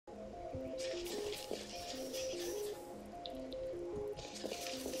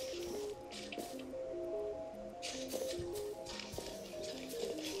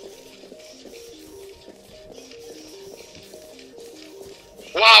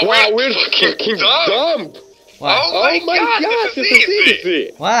we're fucking dumb! What? Oh my god, this is easy!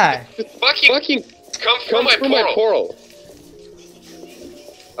 Why? Fucking come through my portal.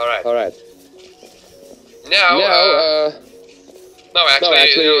 Alright. Now, No,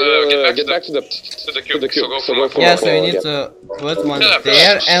 actually, get back to the cube. So go for yeah, so we need to put one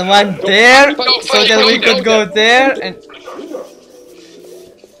there and one there, so that we could go there and...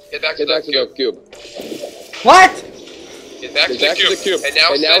 Get back to the cube. What? Get back to the cube. And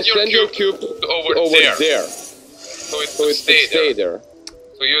now send your cube over there. So it stay there.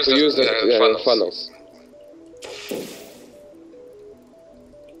 So use the funnels.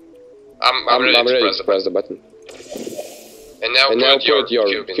 I'm ready to press the button. And now put your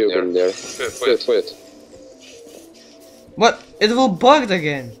cube in there. Put it. What? It will bug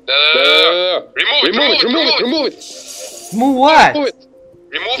again. No. Remove it. Move what?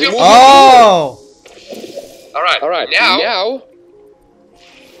 Remove your Oh! Alright, now...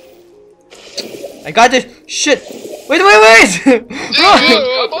 I got this. Shit! Wait! Come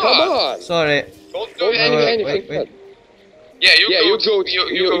on! Sorry. Don't do anything. Wait. Yeah, you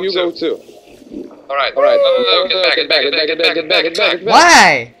go too. Alright. Get back.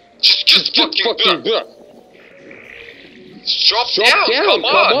 Why? Just fucking duck. Drop down, come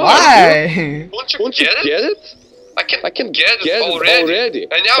on. Why? Won't you get it? I can get it already.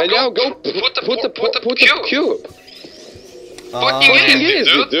 And now go put the cube. Fucking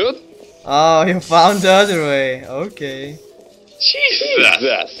easy, dude. Oh, you found the other way. Okay.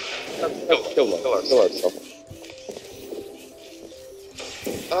 Jesus. Kill ourselves.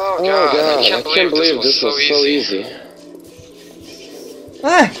 Oh god, I can't believe this was so easy.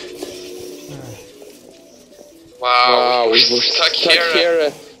 Ah. Wow, we were stuck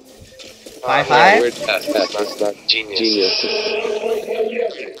here. 5-5? That's not genius.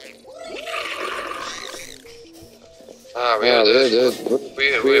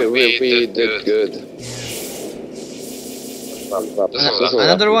 We did good.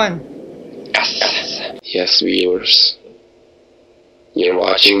 Another one. Yes, viewers. You're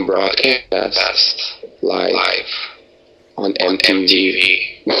watching broadcast live on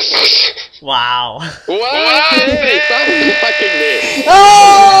MTV. Wow. What? Stop fucking me.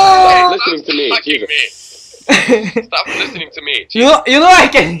 Oh! Stop listening to me. Jesus. Stop listening to me. You know I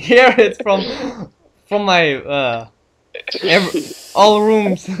can hear it from my all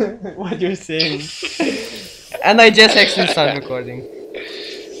rooms what you're saying. And I just actually started recording.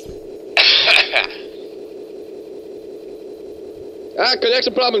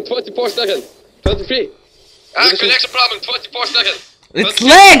 Connection problem, 24 seconds. 23. Connection problem, 24 seconds. It's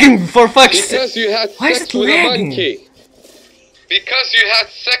lagging for fuck's sake. Because you had sex with a monkey. Because you had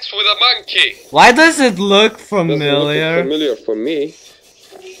sex with a monkey. Why does it look familiar? Doesn't look familiar for me.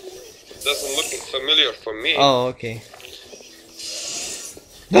 Doesn't look familiar for me. Oh, okay.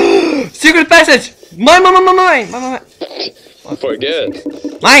 Secret passage! Mine! Forget.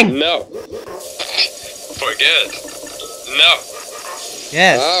 Mine! No. Forget. No.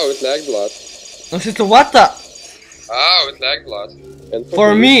 Yes. Oh, it lagged a lot. No, sister, what the? Oh, it lagged a lot. And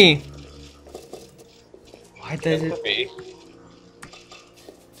for me. Why does it? Me.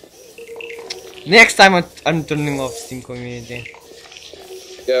 Next time I'm turning off Steam Community.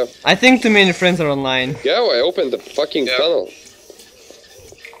 Yeah. I think too many friends are online. Yeah, I opened the fucking tunnel.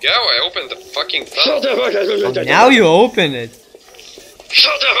 Yeah, I opened the fucking tunnel. Oh, now you open it.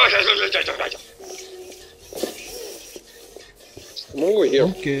 Come over here.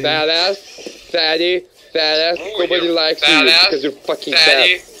 Okay. Fat ass, fatty, fat ass. Nobody likes you because you're fucking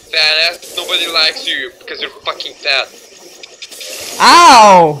fat. Fat ass. Nobody likes you because you're fucking fat.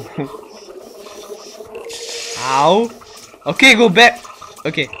 Ow! Ow. Okay, go back.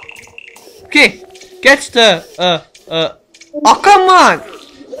 Okay. Okay. Catch the oh, come on!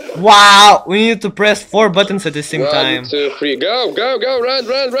 Wow, we need to press 4 buttons at the same time. 1, 2, 3, go, run. 1, 2, 3,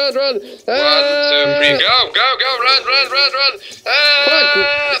 go, run.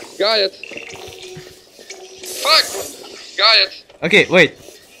 Fuck, got it. Fuck, got it. Okay, wait.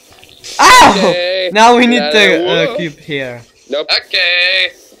 Ow! Okay. Now we need the cube here. Nope.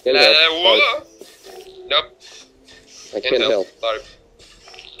 Okay. Nope. I can't help. Sorry.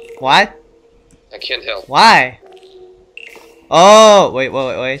 What? I can't help. Why? Oh, wait.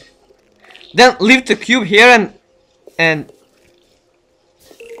 Then leave the cube here and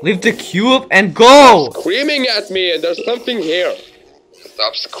leave the cube and go. Stop screaming at me and there's something here.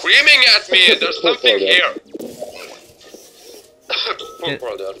 Stop screaming at me and there's something here.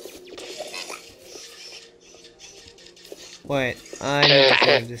 Poor dad. Wait, I need to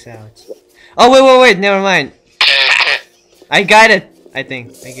figure this out. Oh, wait, never mind. I got it, I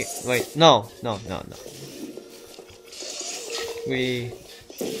think. Wait, no.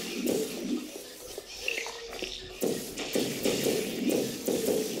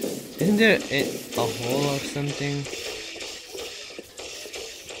 Isn't there a hole or something?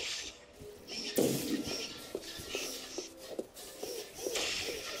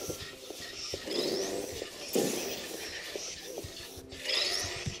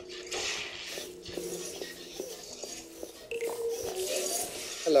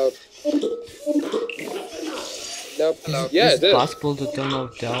 Hello. Nope. Hello. Is Yeah, it it is. possible to turn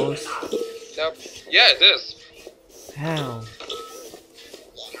off those? Nope. Yeah, it is. How?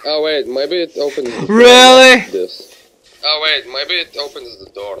 Oh wait, maybe it opens the door, Really? not this. Oh wait, maybe it opens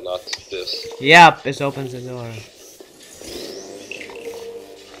the door, not this. Yep, it opens the door.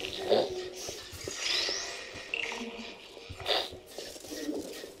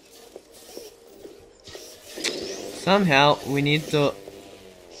 Somehow we need to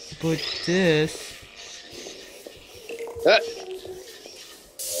put this. Ah.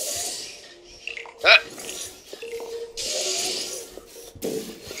 Ah.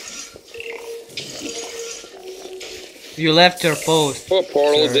 You left your post. Put a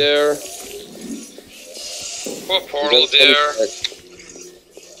portal sir. there. Put a portal there.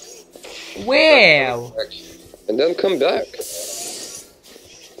 Wow. And then come back.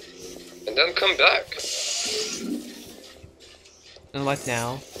 And then come back. And what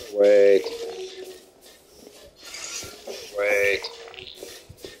now? Wait. Wait.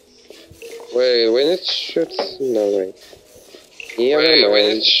 Wait, when it shoots... No, wait. Never mind. When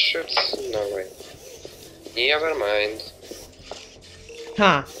it shoots... No, wait. Never mind.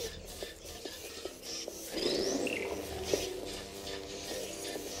 Huh.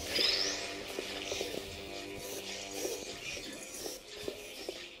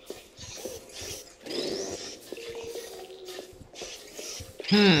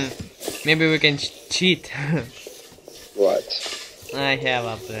 Maybe we can cheat. What? I have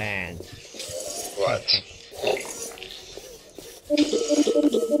a plan. What?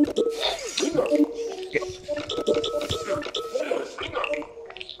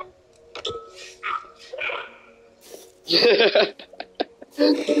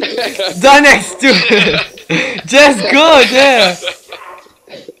 The next to it. Just go there.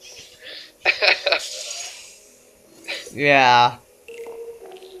 Yeah.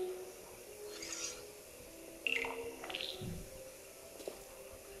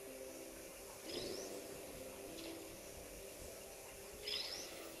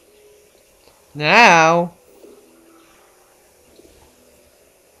 Now.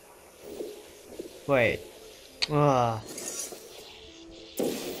 Wait.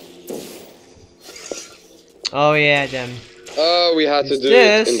 Oh yeah, then. Oh, we had to do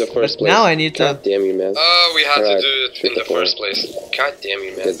This, it in the first but place. now I need to. God damn you, man. Oh, we had to do it in the first place. God damn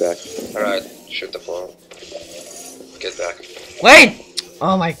you, man. Get back. Alright, shoot the phone. Get back. Wait!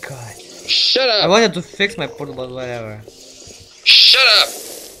 Oh my god. Shut up! I wanted to fix my portal, but whatever. Shut up!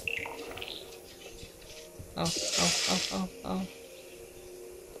 Oh.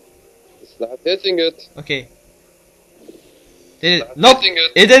 It's not hitting it. Okay. Did it? Not Nope! hitting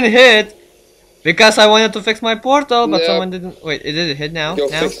it. It didn't hit! Because I wanted to fix my portal, but Nope. someone didn't. Wait, it didn't hit now? Go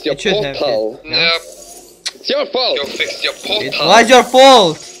Now? fix your It should have portal. hit. No? Nope. It's your fault. Go fix your portal. It was your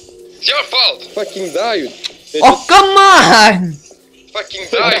fault! It's your fault. Fucking die, you midget. Oh, come on! Fucking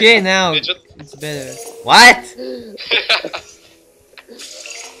die. Okay, now Midget. it's better. What?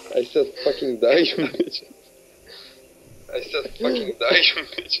 I said fucking die, you midget. I said fucking die, you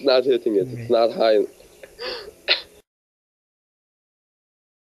midget. It's not hitting it. It's not high.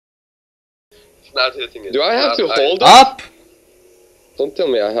 It's not hitting it. Do I have to hold it? Up! Don't tell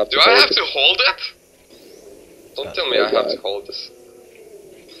me I have to hold it. Do I have to hold it? Don't tell me I have to hold this.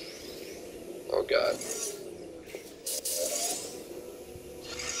 Oh god.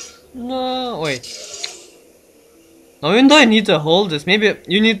 No, wait. No, even though I need to hold this, maybe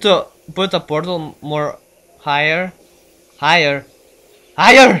you need to put a portal more higher. Higher.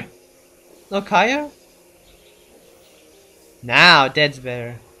 Higher! Look, higher? Now, that's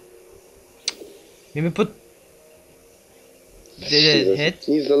better. Maybe put... Did it hit?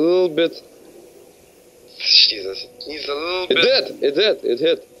 He's a little bit... Jesus. He's a little bit... It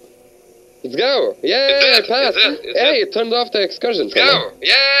hit. Let's go! Yay, I passed! Hey, it turned off the excursion tunnel. Let's go!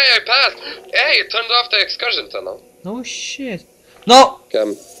 Yay, I passed! Hey, it turned off the excursion tunnel. No shit. No!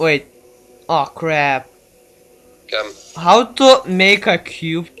 Come. Wait. Oh crap. Come. How to make a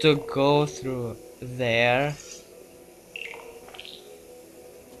cube to go through there?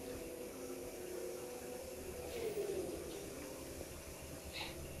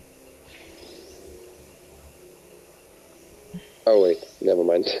 Oh wait, never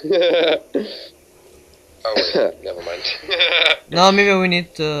mind. Oh wait, never mind. No, maybe we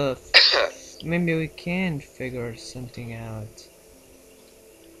need to. Maybe we can figure something out.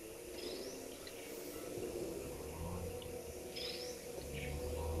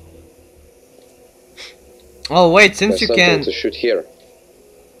 Oh wait, since There's you something can. to shoot here.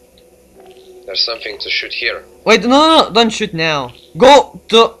 There's something to shoot here. Wait, no, don't shoot now. Go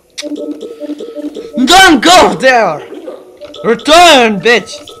to. Don't go there. Return,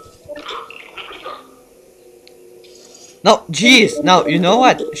 bitch. No, jeez. No, you know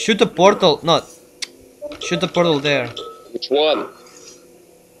what? Shoot the portal. No, shoot the portal there. Which one?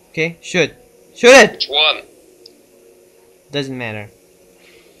 Okay, shoot. Shoot it. Which one? Doesn't matter.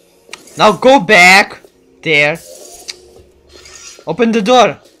 Now go back there. Open the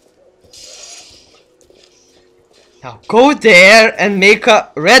door. Now go there and make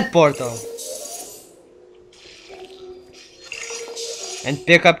a red portal. And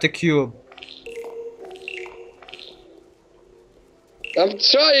pick up the cube. I'm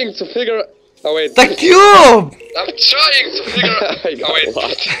trying to figure. Oh wait. The cube! I'm trying to figure. I got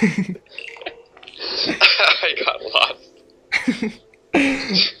lost. I got lost.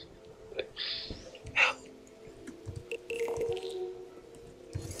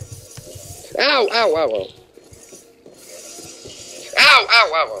 Ow! Ow! Ow! Ow! Ow! Ow! Ow!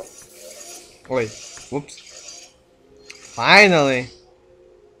 Ow! Wait, whoops. Finally.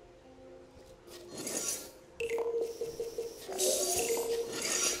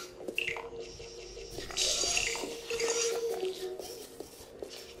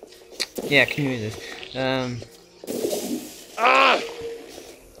 Yeah, can you use this? Ah!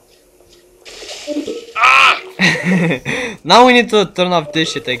 Ah! Now we need to turn off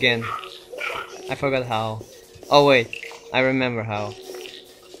this shit again. I forgot how. Oh wait, I remember how.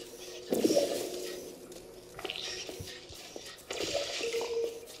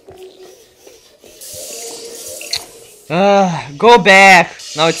 Go back!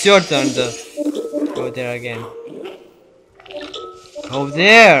 Now it's your turn to go there again. Go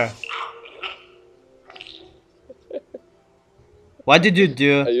there! What did you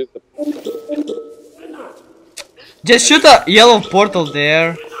do? I used the Just shoot a yellow portal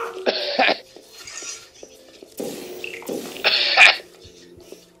there.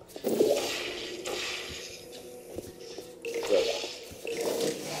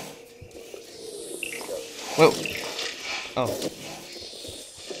 Whoa. Oh.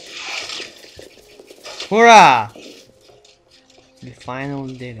 Hurrah! We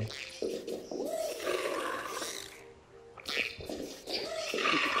finally did it.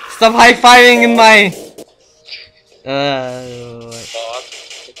 Stop high-fiving in my...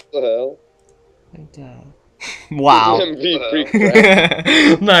 what the hell? Wow. LnD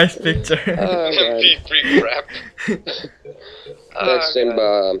crap. Nice picture. LnD crap. Next time,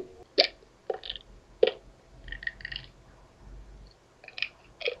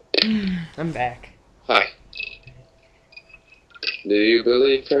 I'm back. Hi. Do you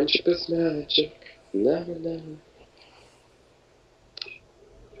believe friendship is magic? Never, never.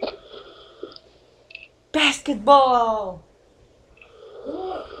 Basketball!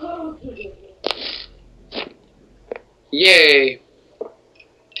 Yay!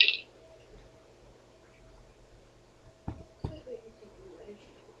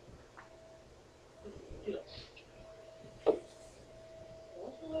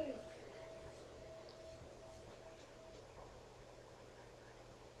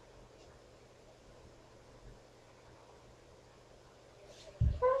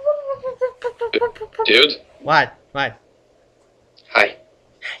 Dude? What? What? Hi.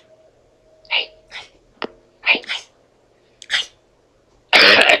 Hey. Hey. Hey.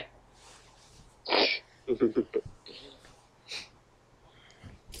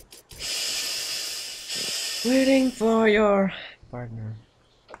 Waiting for your partner.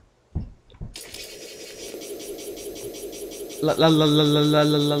 La la la la la la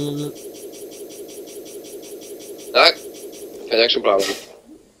la la la. Ah, connection problem.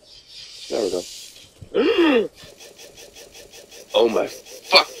 There we go. Oh my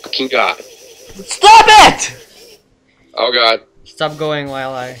fucking god. Stop it! Oh god. Stop going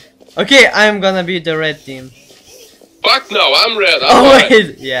while I... Okay, I'm gonna be the red team. Fuck no, I'm red. Oh I'm red.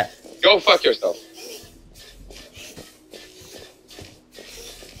 wait, yeah. Go fuck yourself.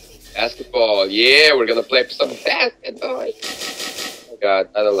 Basketball. Yeah, we're gonna play some basketball. Oh god,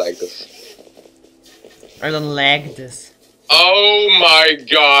 I don't like this. I don't like this. Oh my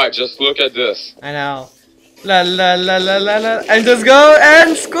god, just look at this. I know. La la la la la la. And just go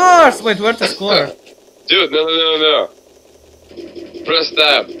and scores! Wait, where's the score? Dude, no. Press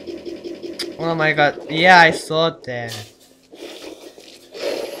tab. Oh my god. Yeah, I saw that.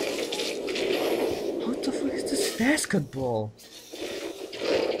 What the basketball.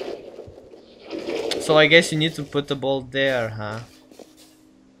 So I guess you need to put the ball there, huh?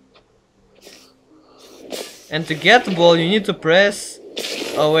 And to get the ball, you need to press.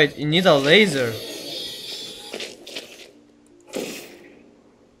 Oh wait, you need a laser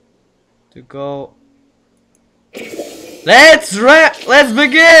to go. Let's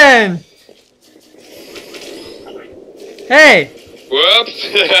begin. Hey. Whoops.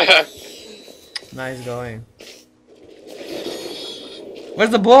 Nice going. Where's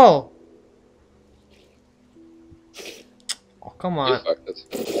the ball? Oh, come You on. fucked it.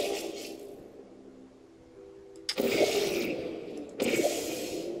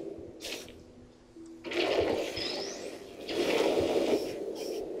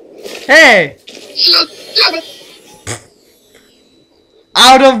 Hey! Shit, damn it!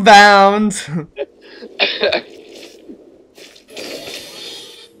 Out of bounds.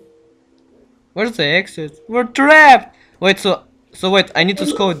 Where's the exit? We're trapped. Wait, so wait, I need to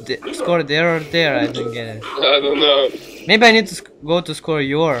score there or there. I didn't get it. I don't know. Maybe I need to go to score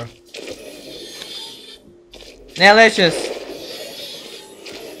your. Now let's just.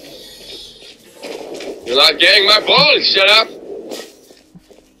 You're not getting my ball. Shut up.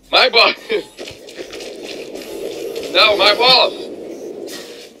 My ball. No, my ball.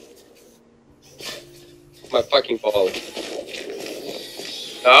 My fucking ball.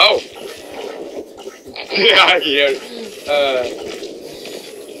 No. Yeah, here.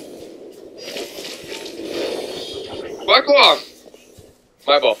 Fuck off.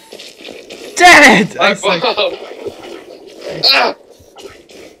 My ball. Damn it! My ball. Ah!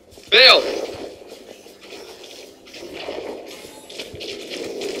 Fail.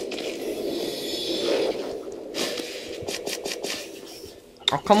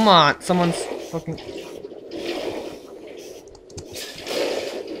 Oh come on! Someone's fucking.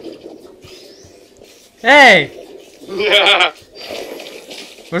 Hey! Yeah.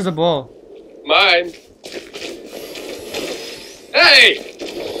 Where's the ball? Mine. Hey!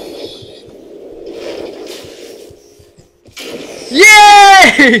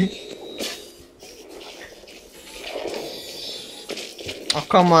 Yay! Oh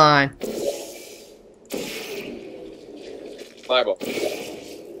come on! My ball.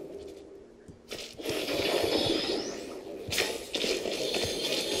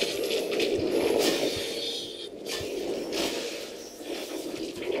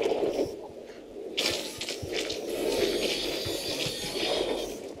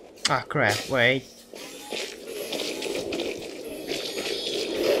 Ah crap! Wait.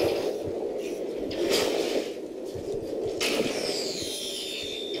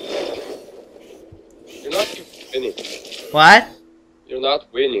 You're not winning. What? You're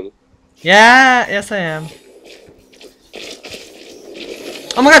not winning. Yeah, yes I am.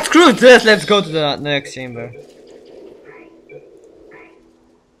 Oh my god, screw this! Let's go to the next chamber.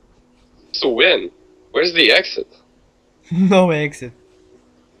 To win. Where's the exit? No exit.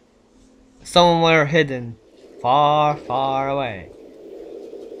 Somewhere hidden. Far, far away.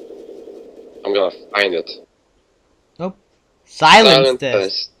 I'm gonna find it. Nope. Silence Silent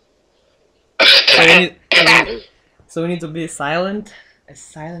test. test. So we need to be silent. As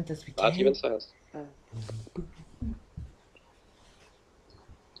silent as we can. Not even silent.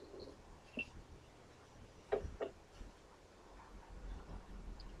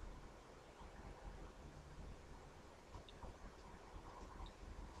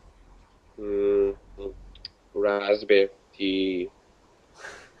 Raspberry tea.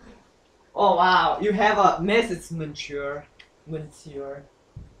 Oh wow, you have a message, Monsieur.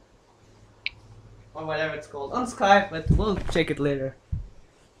 Or whatever it's called. On Skype, but we'll check it later.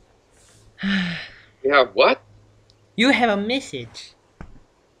 You have what? You have a message.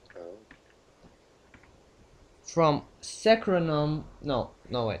 From Sacronum. No,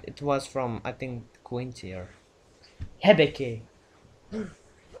 wait. It was from, I think, Quincy or Hebeke.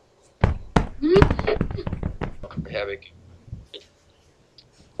 Havoc.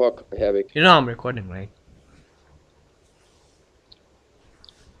 Fuck Havoc. You know I'm recording, right?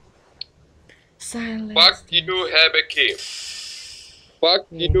 Silence. Fuck you, Havoc. Fuck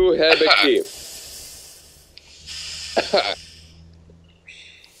you, Havoc.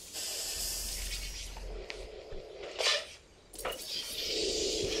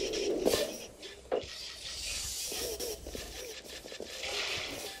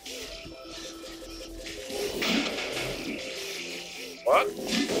 What?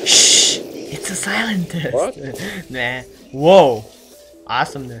 Shh! It's a silent test. What? Nah. Whoa.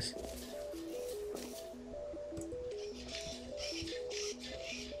 Awesomeness.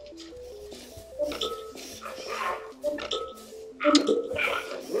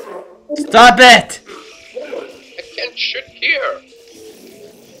 Stop it!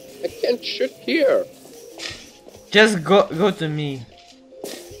 I can't shoot here. Just go to me.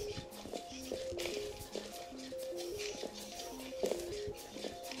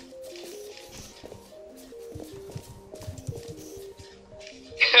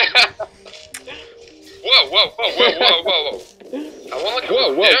 Whoa. I wanna go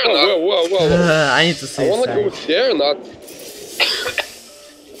whoa. I need to say I wanna go there, not.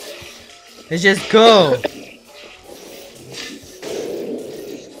 Let's just go.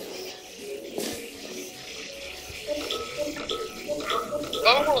 I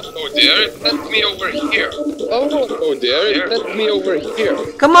wanna go there, it sent me over here. I wanna go there, it sent me over here.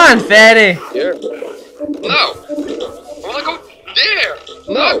 Come on, fatty. Here. No! I wanna go there!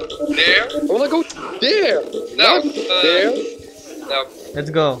 No! There! I wanna go there! No! There! No. Let's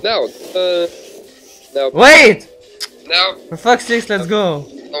go. No. No. Wait! No. For fuck's sakes, let's go.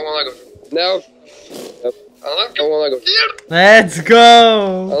 I wanna go. No. No. I wanna go there! Let's I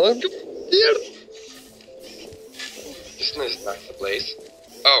go. wanna go there! This is not the place.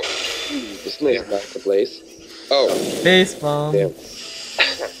 Oh. This is not the place. Oh. Face bomb. Damn.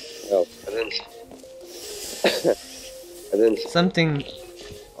 Oh. I didn't. I didn't. Something.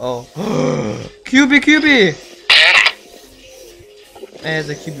 Oh. QB. There's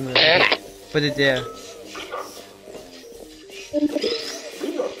a QB man. Put it there.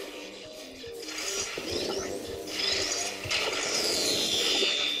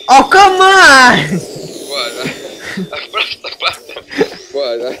 Oh, come on! What? I pressed the button.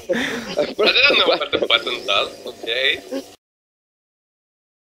 What? I didn't know what the button does, okay?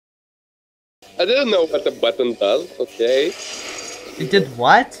 I didn't know what the button does, okay? It did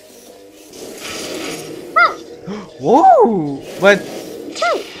what? Whoa! What?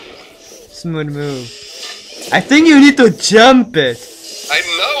 Smooth move. I think you need to jump it. I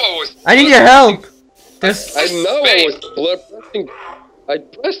know I was. I need your help. There's. I know I was pressing. I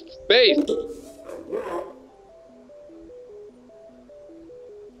pressed space.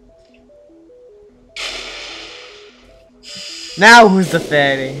 Now who's the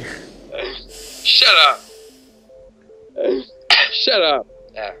fatty? Shut up. Shut up.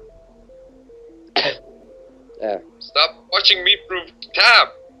 Stop watching me prove tab.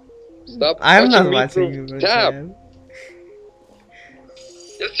 Stop. I'm not me watching prove you. tab.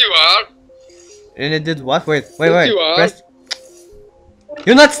 Yes, you are. And it did what? Wait. Yes, you are. Press.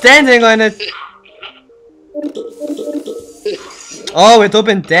 You're not standing on it. Oh, it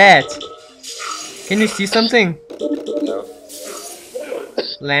opened that. Can you see something? No.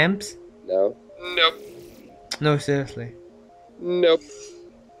 Lamps? No. Nope. No, seriously. Nope.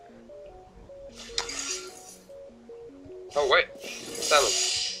 Oh wait. Stand.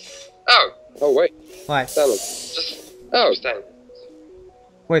 Oh. Oh wait. What? Stand. Just. Oh. Stand.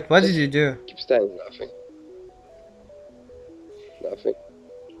 Wait, what did you do? Keep standing. Nothing. Nothing.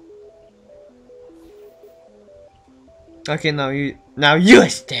 Okay, now you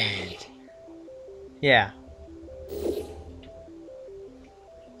stand. Yeah.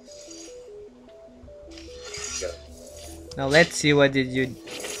 Go. Now let's see what did you.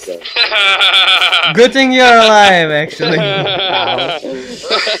 Go. Good thing you're alive, actually. Ow.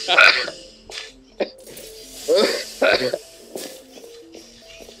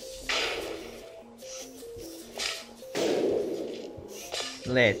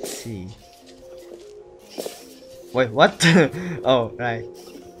 Let's see. Wait, what? Oh, right.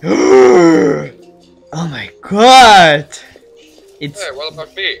 Oh my god! It's Hey, what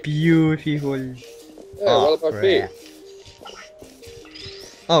about me? beautiful. Hey, what about me?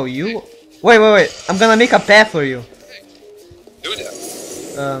 Oh, you? Wait. I'm gonna make a path for you. Do that.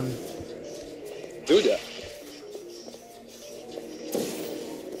 Do that.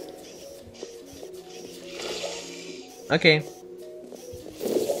 Okay.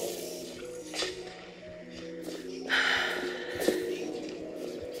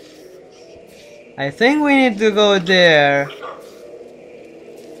 I think we need to go there.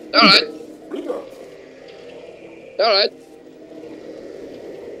 Alright. Alright.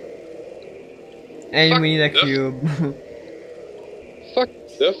 And Fuck we need a this. cube. Fuck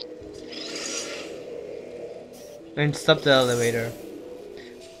this. And stop the elevator.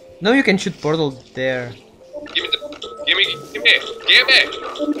 No, you can shoot portals there. Give me the. Give me. Give me. Give me.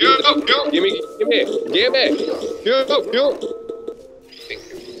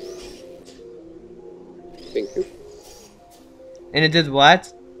 Thank you. And it did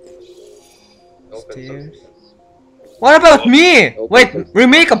what? Open Stairs. some. What about me? Open Wait, some.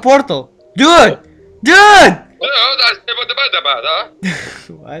 remake a portal. Dude! Dude!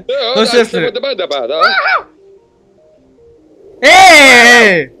 What? No, seriously.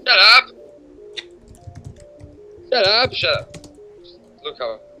 Hey! Shut up! Shut up! Shut up! Look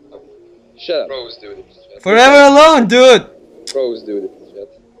how Shut up. Bros do this shit. Forever alone, dude. Bros do this shit.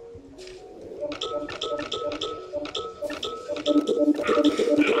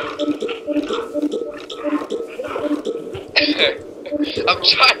 I'm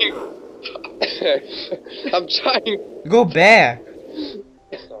trying. I'm trying. Go back.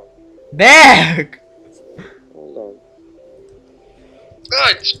 Back. Hold on.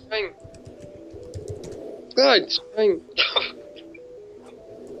 God, it's trying. God, it's trying.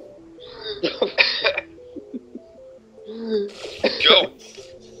 Go.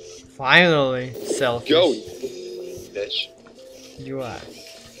 Finally, selfish. Go. Bitch. You are.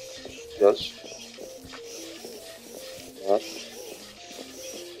 Yes. What?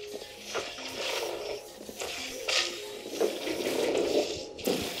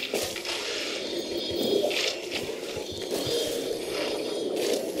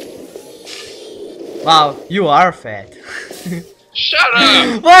 Wow, you are fat. Shut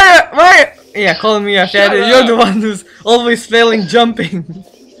up! Why? Yeah, call me a fat. Shut You're up. the one who's always failing jumping.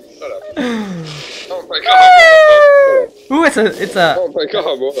 Shut up. Oh my god, Ooh, it's a oh my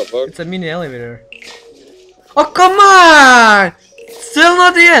god, what the fuck? it's a mini elevator. Oh come on! Still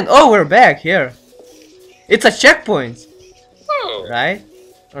not the end. Oh, we're back here. It's a checkpoint, Oh. right?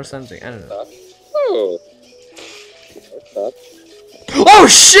 Or something. I don't know. Oh. What's that? Oh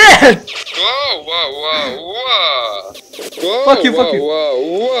shit! Whoa, whoa, whoa, whoa! Whoa, Fuck you, whoa, fuck you. Whoa,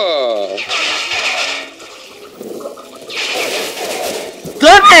 whoa!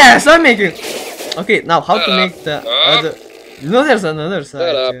 Dumbass! I'm making. Okay, now how to Shut make up. the Up. other? No, there's another side.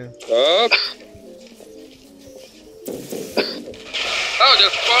 Shut up. too. Up. Oh,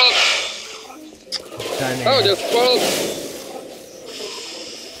 there's 12. Dumbass. Oh, there's 12.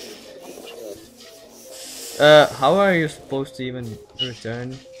 How are you supposed to even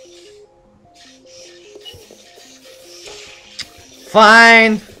return?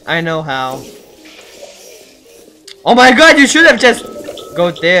 Fine, I know how. Oh my god, you should have just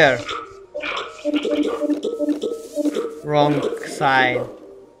go there. Wrong side.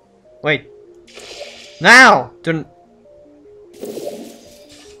 Wait. Now! Turn.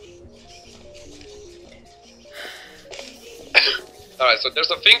 Alright, so there's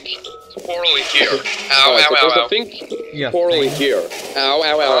a thing poorly here. Ow, ow, ow, ow. There's a thing Yeah, poorly thing. here. Ow,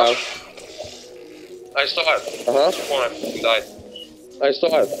 ow, ow, ow. I saw it. Uh-huh. Before I died. I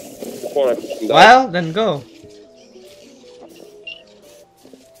saw it. Before I died. Well, then go.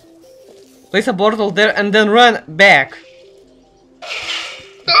 Place a portal there and then run back.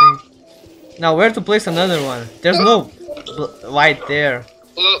 Okay. Now where to place another one? There's no white there.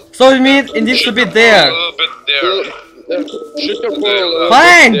 So it means it needs to be there. A little bit there. Shoot your portal.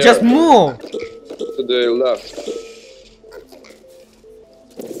 Fine, just move. To the left.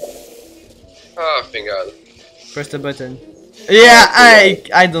 Ah, thank God. Press the button. Yeah,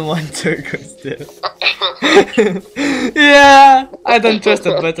 I don't want to go there. Yeah, I don't trust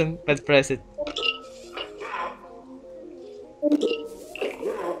the button, but press it.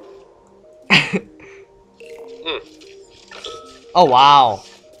 Oh wow.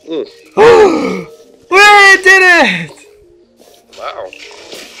 Mm. We did it! Wow.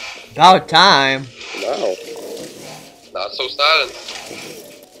 About time. Wow. Not so silent.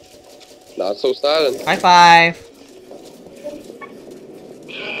 Not so silent. High five.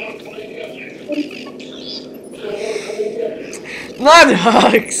 Not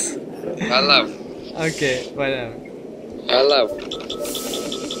hugs. I love. Okay, whatever. I love.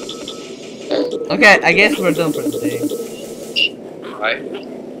 Okay, I guess we're done for today. Bye.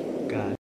 God.